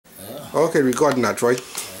Okay, recording that, Troy.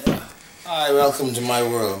 Yeah. Hi, welcome to my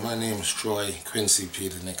world. My name is Troy Quincy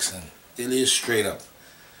Peter Nixon. Alias Straight Up.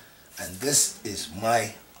 And this is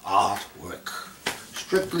my artwork.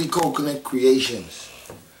 Strictly Coconut Creations.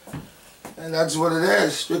 And that's what it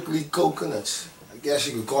is, strictly coconuts. I guess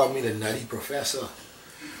you could call me the Nutty Professor.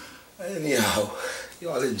 Anyhow,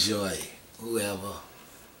 y'all enjoy, whoever.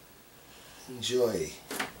 Enjoy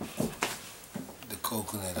the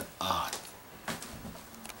coconut art.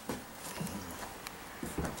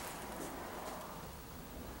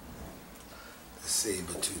 The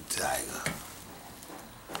saber-tooth tiger.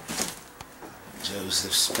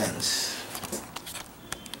 Joseph Spence.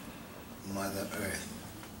 Mother Earth.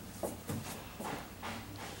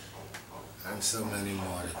 And so many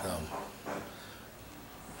more to come.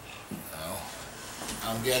 Now,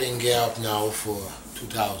 I'm getting gear up now for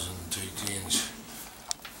 2013's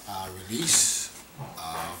release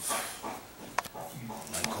of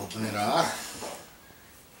my coconut art,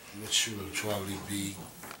 which will probably be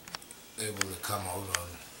able to come out on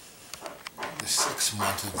the 6th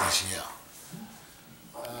month of this year.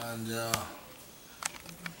 And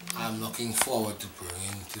I'm looking forward to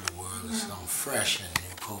bringing to the world some fresh and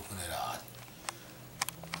new coconut art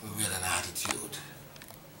with an attitude.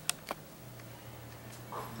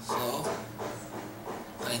 So,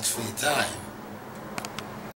 thanks for your time.